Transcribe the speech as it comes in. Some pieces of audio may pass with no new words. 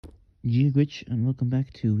Giagwitch, and welcome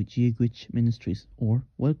back to Giagwitch Ministries, or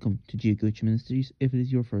welcome to Giagwitch Ministries if it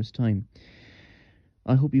is your first time.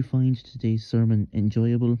 I hope you find today's sermon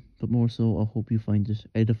enjoyable, but more so, I hope you find it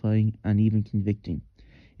edifying and even convicting.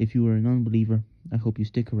 If you are a non-believer, I hope you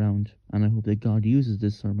stick around, and I hope that God uses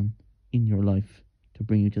this sermon in your life to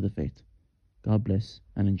bring you to the faith. God bless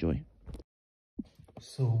and enjoy.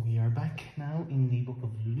 So we are back now in the book of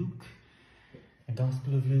Luke, the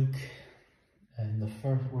Gospel of Luke. And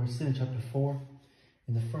we're still in chapter 4.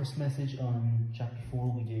 In the first message on chapter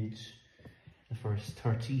 4, we did the first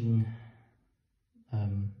 13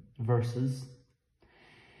 verses.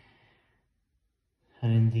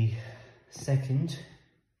 And in the second,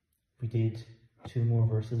 we did 2 more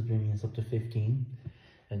verses, bringing us up to 15.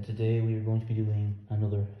 And today we are going to be doing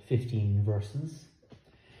another 15 verses.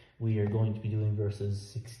 We are going to be doing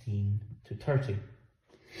verses 16 to 30.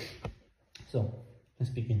 So, let's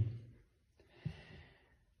begin.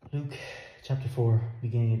 Luke chapter 4,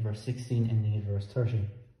 beginning at verse 16, ending at verse 30.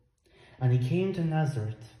 And he came to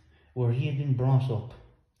Nazareth, where he had been brought up.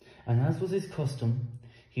 And as was his custom,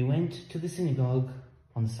 he went to the synagogue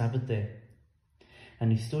on the Sabbath day.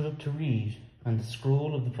 And he stood up to read, and the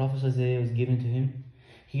scroll of the prophet Isaiah was given to him.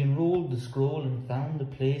 He unrolled the scroll and found the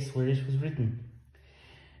place where it was written,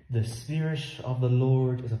 "The Spirit of the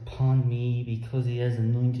Lord is upon me, because he has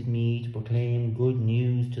anointed me to proclaim good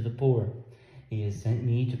news to the poor. He has sent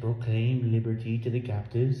me to proclaim liberty to the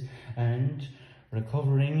captives and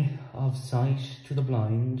recovering of sight to the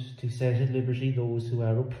blind, to set at liberty those who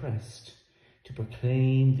are oppressed, to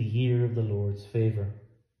proclaim the year of the Lord's favour."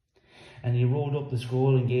 And he rolled up the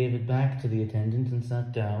scroll and gave it back to the attendant and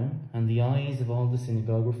sat down, and the eyes of all the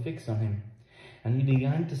synagogue were fixed on him. And he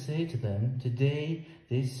began to say to them, "Today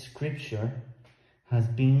this scripture has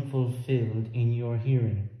been fulfilled in your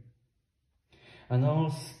hearing." And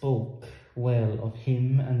all spoke well of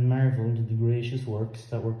him and marvelled at the gracious works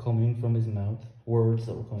that were coming from his mouth, words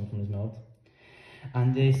that were coming from his mouth.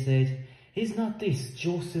 And they said, "Is not this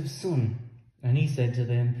Joseph's son?" And he said to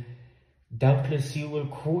them, "Doubtless you will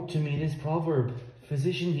quote to me this proverb,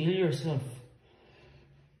 'Physician, heal yourself.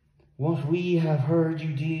 What we have heard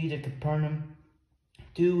you did at Capernaum,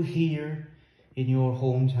 do here in your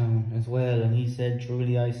hometown as well." And he said,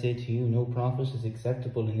 "Truly I say to you, no prophet is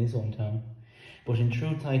acceptable in his hometown. But in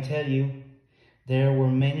truth I tell you, there were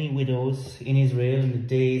many widows in Israel in the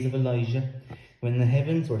days of Elijah, when the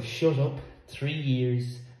heavens were shut up 3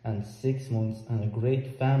 years and 6 months, and a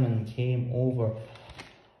great famine came over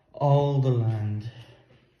all the land.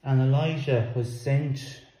 And Elijah was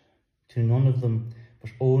sent to none of them,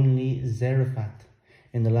 but only Zarephath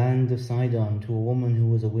in the land of Sidon, to a woman who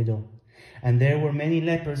was a widow. And there were many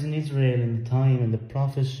lepers in Israel in the time of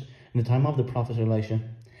the prophet Elisha.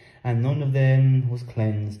 And none of them was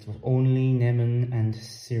cleansed, but only Naaman and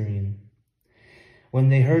Syrian. When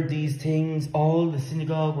they heard these things, all the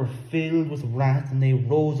synagogue were filled with wrath, and they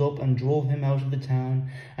rose up and drove him out of the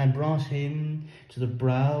town, and brought him to the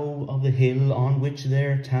brow of the hill on which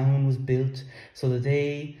their town was built, so that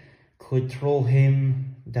they could throw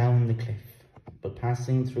him down the cliff. But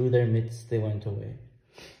passing through their midst, he went away.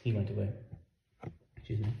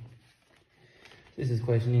 Excuse me. This is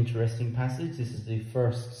quite an interesting passage. This is the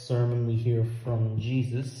first sermon we hear from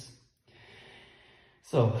Jesus.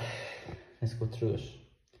 So, let's go through it.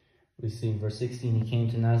 We see in verse 16, he came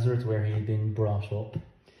to Nazareth where he had been brought up.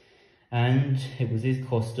 And it was his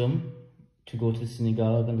custom to go to the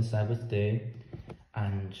synagogue on the Sabbath day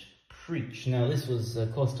and preach. Now, this was a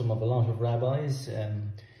custom of a lot of rabbis.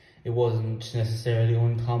 It wasn't necessarily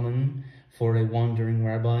uncommon for a wandering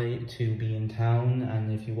rabbi to be in town,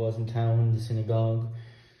 and if he was in town, the synagogue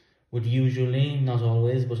would usually, not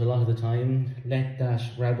always, but a lot of the time, let that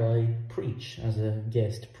rabbi preach as a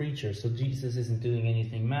guest preacher. So Jesus isn't doing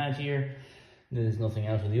anything mad here. There's nothing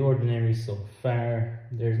out of the ordinary so far.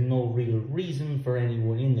 There's no real reason for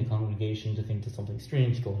anyone in the congregation to think there's something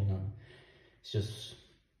strange going on. It's just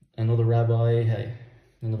another rabbi,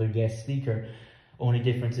 another guest speaker. Only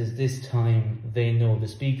difference is this time they know the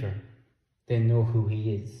speaker. They know who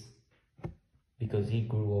he is, because he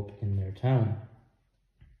grew up in their town.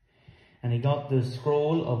 And he got the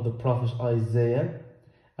scroll of the prophet Isaiah,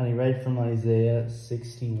 and he read from Isaiah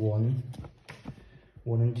 61,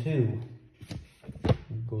 1 and 2.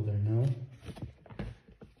 We'll go there now.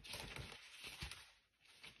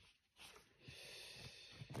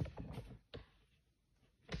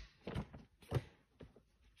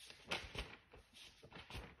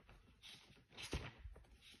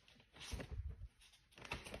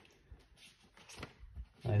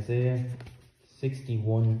 Isaiah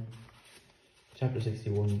 61, chapter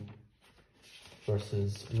 61,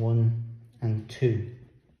 verses 1 and 2.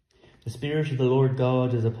 The Spirit of the Lord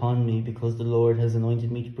God is upon me, because the Lord has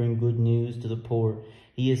anointed me to bring good news to the poor.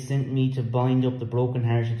 He has sent me to bind up the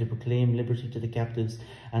brokenhearted, to proclaim liberty to the captives,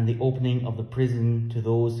 and the opening of the prison to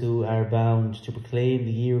those who are bound, to proclaim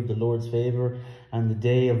the year of the Lord's favour and the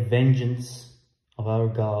day of vengeance of our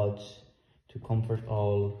God, to comfort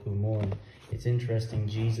all who mourn. It's interesting,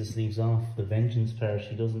 Jesus leaves off the vengeance part.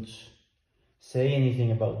 He doesn't say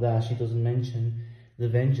anything about that. He doesn't mention the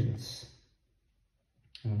vengeance.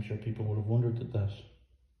 And I'm sure people would have wondered at that.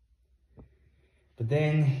 But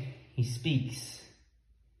then he speaks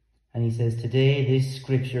and he says, today this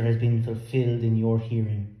scripture has been fulfilled in your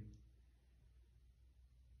hearing.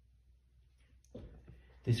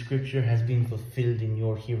 The scripture has been fulfilled in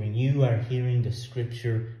your hearing. You are hearing the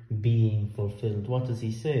scripture being fulfilled. What does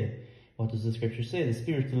he say? What does the scripture say? The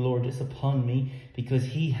Spirit of the Lord is upon me because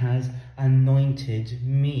he has anointed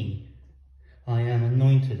me. I am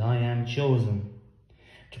anointed. I am chosen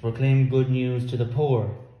to proclaim good news to the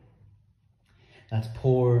poor. That's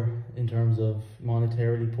poor in terms of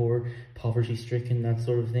monetarily poor, poverty-stricken, that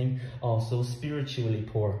sort of thing. Also spiritually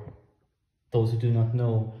poor, those who do not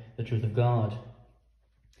know the truth of God.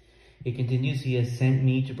 It continues, he has sent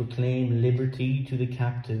me to proclaim liberty to the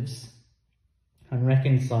captives and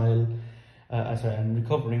and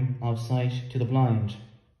recovering of sight to the blind,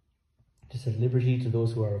 to set liberty to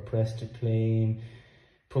those who are oppressed, to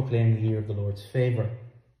proclaim the year of the Lord's favour.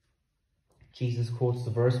 Jesus quotes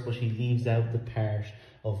the verse, but he leaves out the part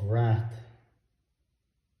of wrath.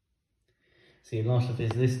 See, a lot of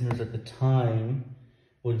his listeners at the time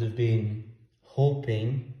would have been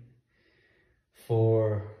hoping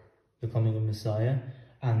for the coming of Messiah,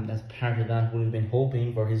 and as part of that would have been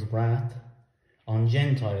hoping for his wrath on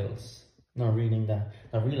Gentiles, not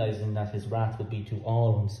realizing that his wrath would be to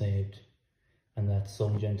all unsaved, and that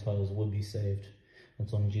some Gentiles would be saved and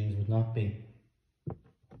some Jews would not be.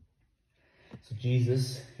 So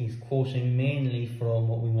Jesus, he's quoting mainly from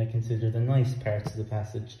what we might consider the nice parts of the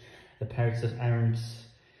passage, the parts that aren't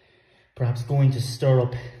perhaps going to stir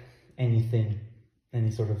up any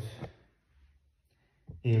sort of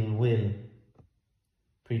ill will,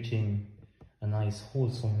 preaching a nice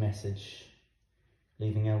wholesome message,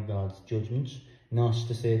 leaving out God's judgment. Not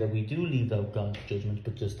to say that we do leave out God's judgment,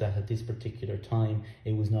 but just that at this particular time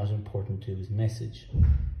it was not important to his message.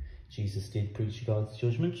 Jesus did preach God's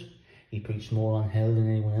judgment. He preached more on hell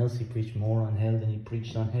than anyone else. He preached more on hell than he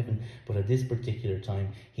preached on heaven. But at this particular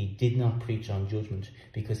time, he did not preach on judgment,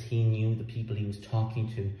 because he knew the people he was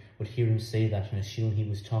talking to would hear him say that and assume he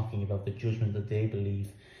was talking about the judgment that they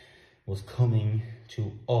believe was coming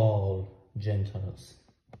to all Gentiles.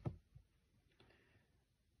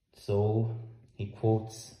 So he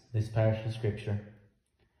quotes this part of scripture,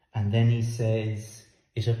 and then he says,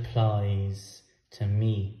 it applies to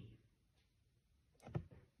me.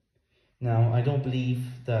 Now, I don't believe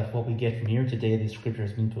that what we get from here today, the scripture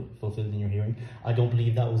has been fulfilled in your hearing. I don't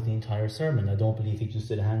believe that was the entire sermon. I don't believe he just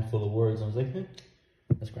did a handful of words and was like,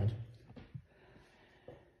 that's grand.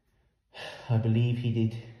 I believe he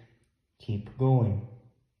did keep going.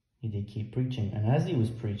 He did keep preaching. And as he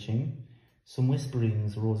was preaching, some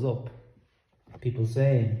whisperings rose up. People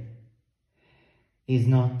saying, is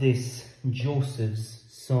not this Joseph's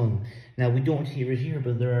son? Now, we don't hear it here,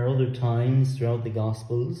 but there are other times throughout the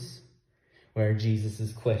Gospels where Jesus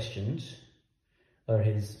is questioned, or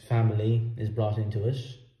his family is brought into it.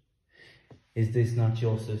 Is this not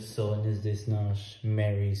Joseph's son? Is this not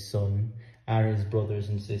Mary's son? Are his brothers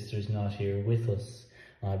and sisters not here with us?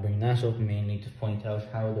 I bring that up mainly to point out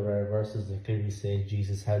how there are verses that clearly say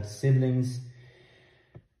Jesus had siblings,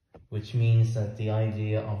 which means that the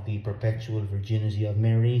idea of the perpetual virginity of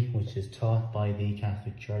Mary, which is taught by the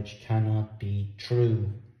Catholic Church, cannot be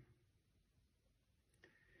true.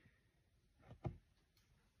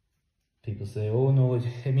 People say, oh no,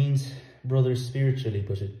 it means brothers spiritually,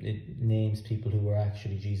 but it names people who were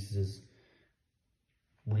actually Jesus'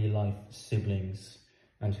 real-life siblings,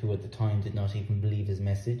 and who at the time did not even believe his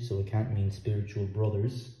message, so it can't mean spiritual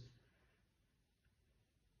brothers.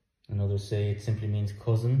 And others say it simply means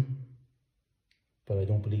cousin, but I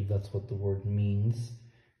don't believe that's what the word means.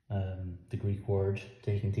 The Greek word,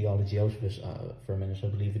 taking theology out of it for a minute, I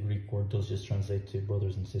believe the Greek word does just translate to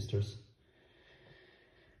brothers and sisters.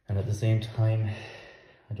 And at the same time,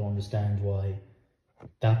 I don't understand why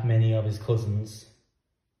that many of his cousins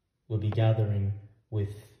would be gathering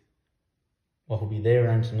with what would be their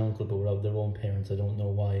aunt and uncle, but without their own parents. I don't know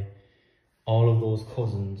why all of those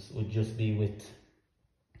cousins would just be with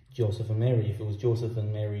Joseph and Mary. If it was Joseph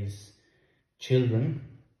and Mary's children,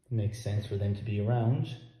 it makes sense for them to be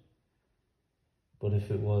around. But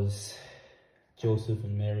if it was Joseph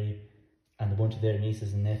and Mary and a bunch of their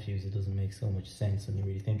nieces and nephews, it doesn't make so much sense when you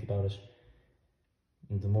really think about it.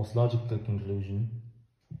 And the most logical conclusion,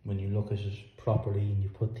 when you look at it properly and you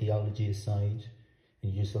put theology aside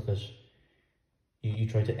and you just look at, you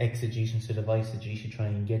try to exegete instead of eisegete, you try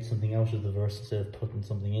and get something out of the verse instead of putting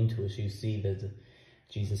something into it, you see that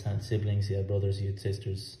Jesus had siblings, he had brothers, he had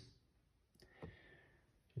sisters,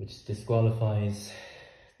 which disqualifies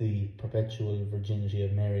the perpetual virginity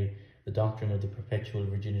of Mary. The doctrine of the perpetual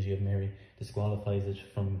virginity of Mary disqualifies it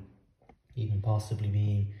from even possibly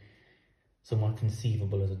being somewhat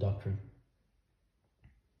conceivable as a doctrine.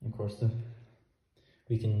 Of course,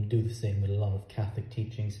 we can do the same with a lot of Catholic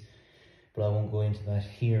teachings, but I won't go into that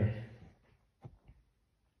here.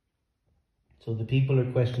 So the people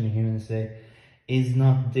are questioning him and say, "Is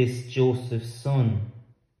not this Joseph's son?"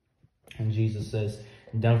 And Jesus says,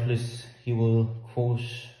 "Doubtless he will quote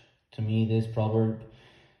to me this proverb,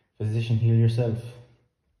 'Physician, heal yourself.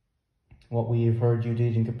 What we have heard you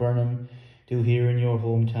did in Capernaum, do here in your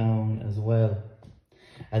hometown as well.'"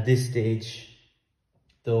 At this stage,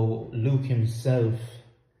 though Luke himself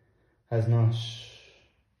has not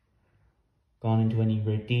gone into any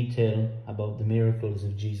great detail about the miracles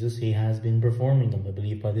of Jesus, he has been performing them. I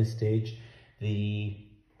believe by this stage, the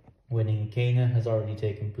wedding in Cana has already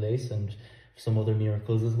taken place, and some other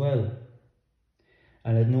miracles as well.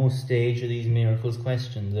 And at no stage are these miracles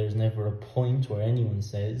questioned. There's never a point where anyone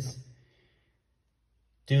says,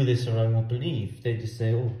 "Do this or I won't believe." They just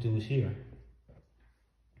say, "Oh, do it here."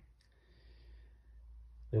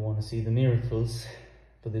 They want to see the miracles,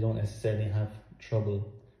 but they don't necessarily have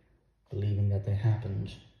trouble believing that they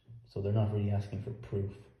happened. So they're not really asking for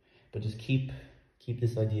proof. But just keep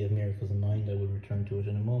this idea of miracles in mind. I will return to it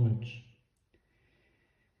in a moment.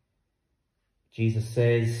 Jesus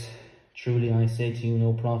says, "Truly I say to you,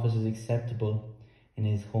 no prophet is acceptable in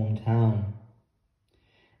his hometown."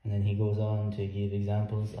 And then he goes on to give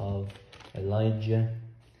examples of Elijah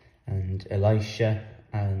and Elisha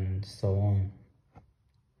and so on.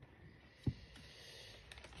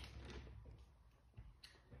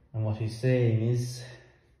 And what he's saying is,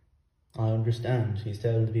 I understand. He's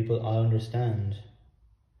telling the people, I understand.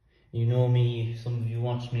 You know me, some of you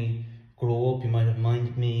watched me grow up, you might have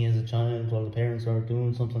minded me as a child while the parents are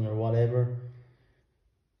doing something or whatever.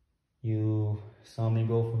 You saw me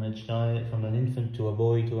go from an infant to a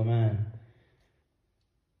boy to a man.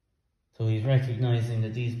 So he's recognizing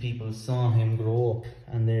that these people saw him grow up,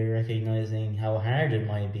 and they're recognizing how hard it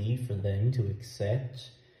might be for them to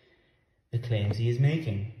accept the claims he is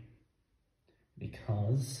making.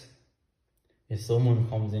 Because if someone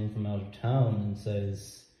comes in from out of town and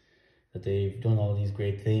says that they've done all these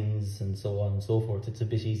great things and so on and so forth, it's a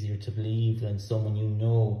bit easier to believe than someone you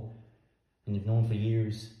know and you've known for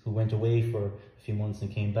years who went away for a few months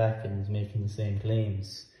and came back and is making the same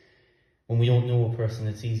claims. When we don't know a person,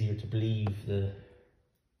 it's easier to believe the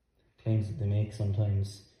claims that they make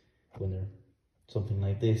sometimes when they're something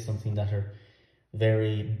like this, something that are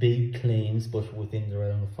very big claims but within the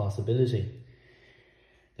realm of possibility.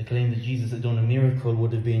 The claim that Jesus had done a miracle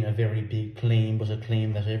would have been a very big claim, but a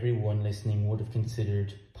claim that everyone listening would have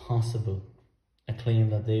considered possible. A claim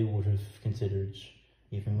that they would have considered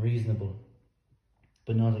even reasonable,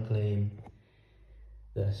 but not a claim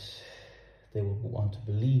that they would want to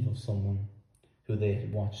believe of someone who they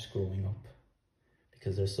had watched growing up,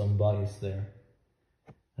 because there's some bias there.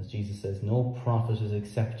 As Jesus says, no prophet is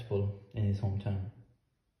acceptable in his hometown.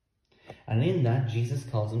 And in that, Jesus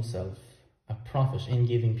calls himself a prophet, in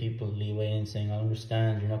giving people leeway and saying, I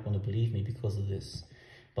understand you're not going to believe me because of this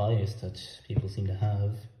bias that people seem to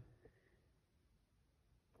have.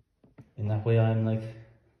 In that way, I'm like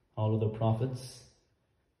all other prophets,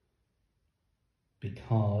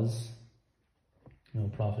 because no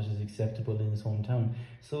prophet is acceptable in his hometown.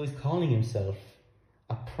 So he's calling himself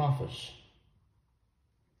a prophet.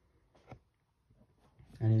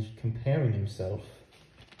 And he's comparing himself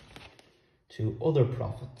to other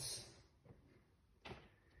prophets.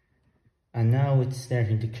 And now it's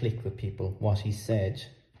starting to click with people what he said,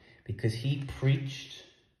 because he preached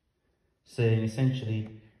saying essentially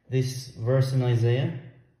this verse in Isaiah,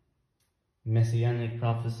 messianic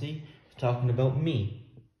prophecy, was talking about me.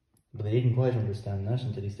 But they didn't quite understand that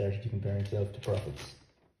until he started to compare himself to prophets.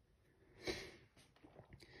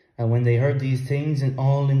 And when they heard these things, and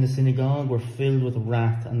all in the synagogue were filled with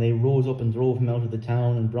wrath, and they rose up and drove him out of the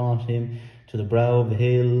town and brought him to the brow of the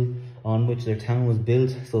hill on which their town was built,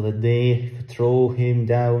 so that they could throw him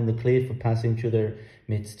down the cliff, but passing through their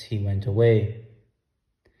midst he went away.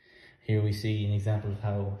 Here we see an example of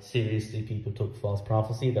how seriously people took false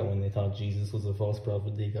prophecy, that when they thought Jesus was a false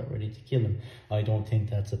prophet, they got ready to kill him. I don't think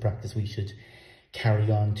that's a practice we should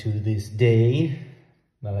carry on to this day.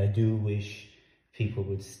 Well, I do wish people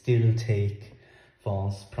would still take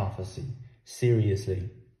false prophecy seriously.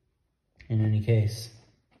 In any case,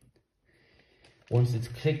 once it's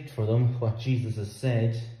clicked for them what Jesus has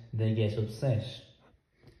said, they get upset.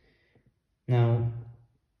 Now,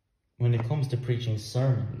 when it comes to preaching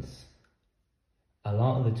sermons, a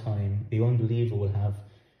lot of the time the unbeliever will have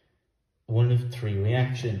one of three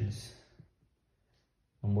reactions.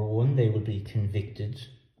 Number one, they will be convicted.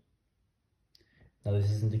 Now,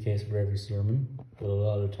 this isn't the case for every sermon, but a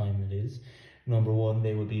lot of the time it is. Number one,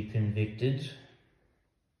 they will be convicted.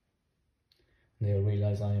 They'll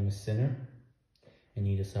realize I am a sinner, I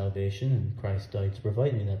need a salvation, and Christ died to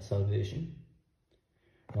provide me that salvation.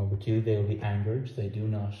 Number two, they will be angered. They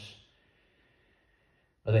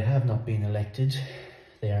have not been elected.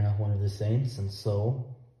 They are not one of the saints, and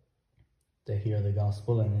so they hear the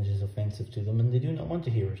gospel and it is offensive to them, and they do not want to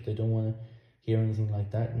hear it. They don't want to hear anything like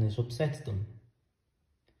that, and it upsets them.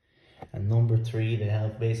 And number three, they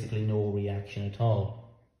have basically no reaction at all,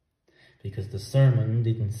 because the sermon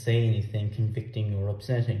didn't say anything convicting or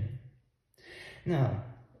upsetting. Now,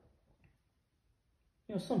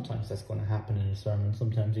 sometimes that's going to happen in a sermon.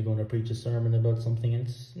 Sometimes you're going to preach a sermon about something and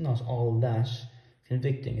it's not all that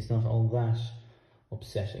convicting. It's not all that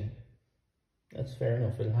upsetting. That's fair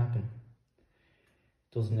enough. It'll happen.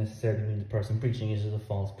 Doesn't necessarily mean the person preaching it is a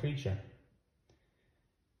false preacher.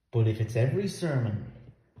 But if it's every sermon,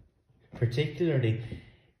 particularly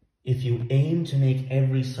if you aim to make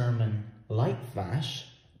every sermon like that,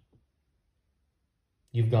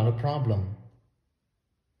 you've got a problem.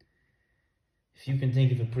 If you can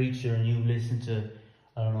think of a preacher and you've listened to,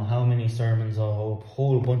 I don't know how many sermons, or a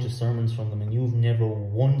whole bunch of sermons from them, and you've never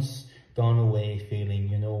once gone away feeling,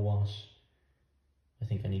 you know what, I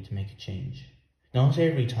think I need to make a change. Not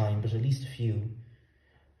every time, but at least a few.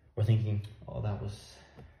 Or thinking, oh, that was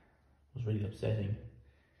really upsetting.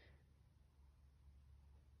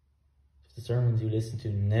 If the sermons you listen to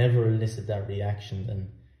never elicit that reaction,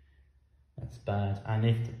 then that's bad. And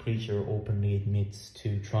if the preacher openly admits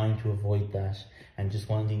to trying to avoid that and just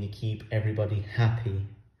wanting to keep everybody happy,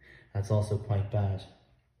 that's also quite bad.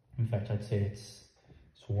 In fact, I'd say it's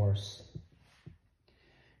worse.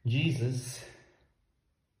 Jesus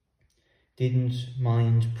didn't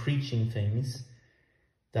mind preaching things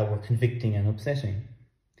that were convicting and upsetting.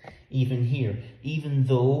 Even here, even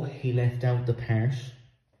though he left out the part,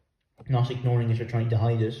 not ignoring it or trying to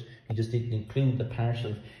hide it, he just didn't include the part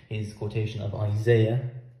of his quotation of Isaiah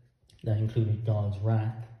that included God's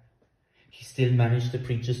wrath. He still managed to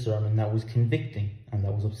preach a sermon that was convicting and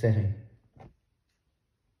that was upsetting.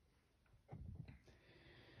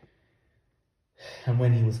 And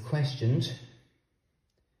when he was questioned,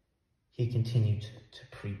 he continued to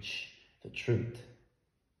preach the truth,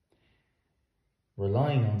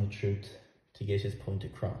 relying on the truth to get his point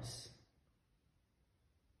across.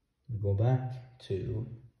 We go back to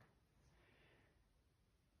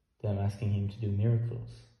them asking him to do miracles.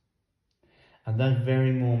 At that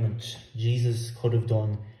very moment, Jesus could have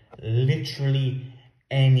done literally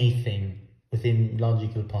anything within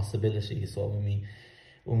logical possibility. So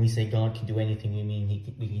when we say God can do anything, we mean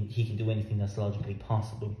he can do anything that's logically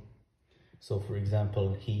possible. So, for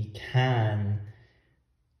example, he can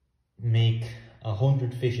make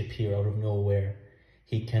 100 fish appear out of nowhere.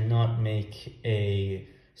 He cannot make a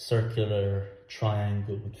circular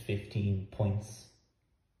triangle with 15 points.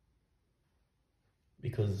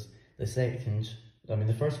 Because the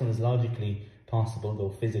first one is logically possible, though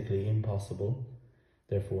physically impossible.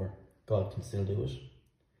 Therefore, God can still do it.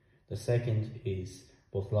 The second is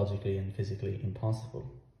both logically and physically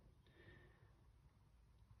impossible.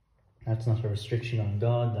 That's not a restriction on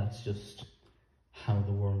God, that's just how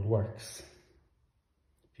the world works.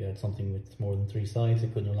 If you had something with more than 3 sides,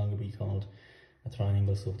 it could no longer be called a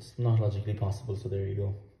triangle, so it's not logically possible, so there you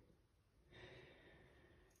go.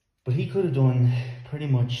 But he could have done pretty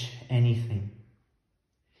much anything.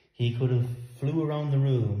 He could have flew around the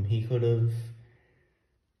room, he could have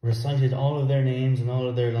recited all of their names and all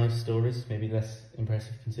of their life stories, maybe less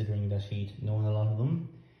impressive considering that he'd known a lot of them.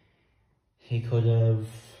 He could have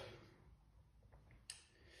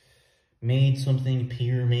made something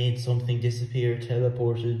appear, made something disappear,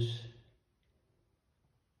 teleported.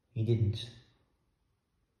 He didn't.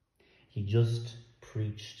 He just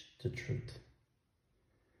preached the truth.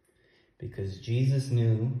 Because Jesus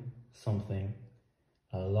knew something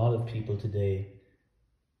a lot of people today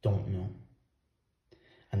don't know.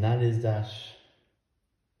 And that is that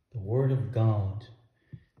the Word of God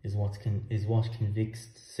is what convicts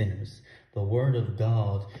sinners. The Word of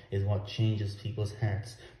God is what changes people's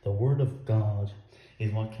hearts. The Word of God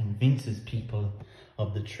is what convinces people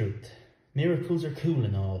of the truth. Miracles are cool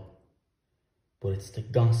and all, but it's the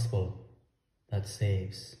gospel that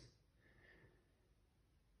saves.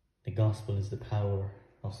 The gospel is the power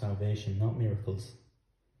of salvation, not miracles.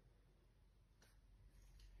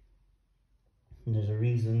 And there's a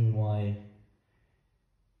reason why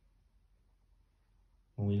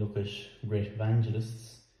when we look at great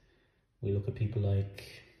evangelists, we look at people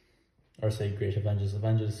like, great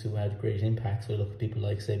evangelists who had great impacts. We look at people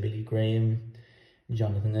like, say, Billy Graham,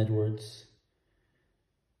 Jonathan Edwards,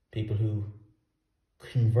 people who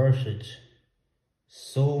converted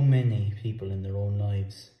so many people in their own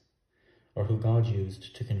lives, or who God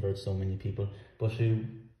used to convert so many people, but who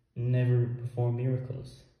never performed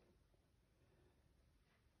miracles.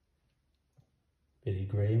 Billy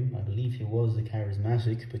Graham, I believe he was a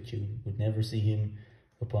charismatic, but you would never see him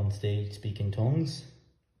up on stage speaking tongues,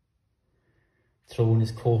 throwing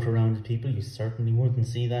his coat around at people. You certainly wouldn't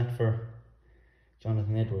see that for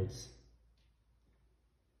Jonathan Edwards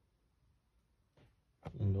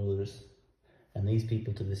and others. And these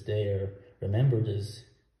people to this day are remembered as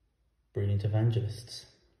brilliant evangelists.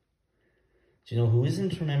 Do you know who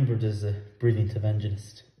isn't remembered as a brilliant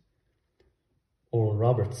evangelist? Oral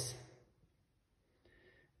Roberts.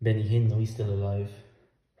 Benny Hinn, though he's still alive,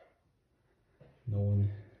 no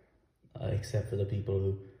one, except for the people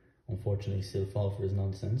who unfortunately still fall for his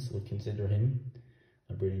nonsense, would consider him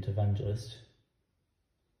a brilliant evangelist.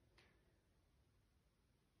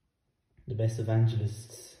 The best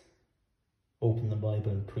evangelists opened the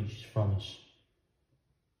Bible and preached from it.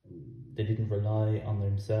 They didn't rely on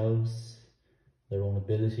themselves, their own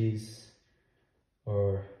abilities,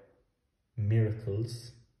 or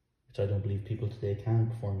miracles, which I don't believe people today can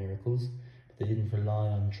perform miracles, but they didn't rely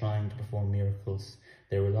on trying to perform miracles.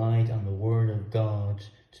 They relied on the Word of God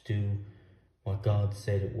to do what God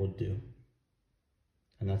said it would do.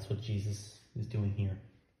 And that's what Jesus is doing here.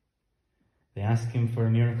 They ask him for a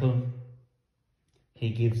miracle,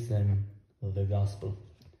 he gives them the gospel.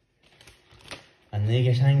 And they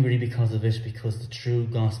get angry because of it, because the true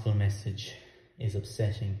gospel message is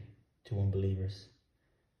upsetting to unbelievers.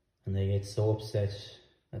 And they get so upset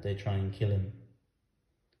that they try and kill him.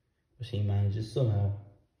 But he manages somehow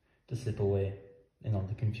to slip away in all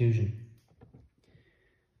the confusion.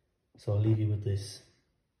 So I'll leave you with this.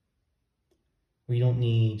 We don't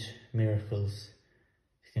need miracles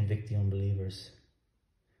to convict the unbelievers.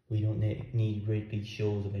 We don't need great big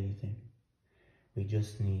shows of anything. We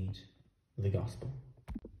just need the gospel.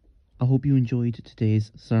 I hope you enjoyed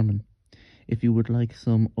today's sermon. If you would like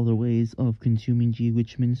some other ways of consuming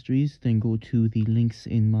GWH Ministries, then go to the links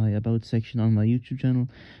in my About section on my YouTube channel,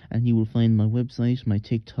 and you will find my website, my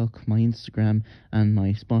TikTok, my Instagram, and my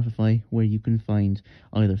Spotify, where you can find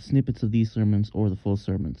either snippets of these sermons or the full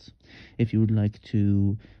sermons. If you would like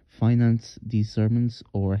to finance these sermons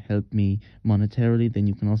or help me monetarily, then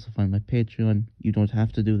you can also find my Patreon. You don't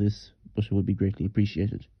have to do this, but it would be greatly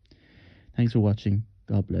appreciated. Thanks for watching.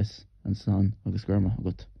 God bless, and Slán agus Gurma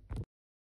agat.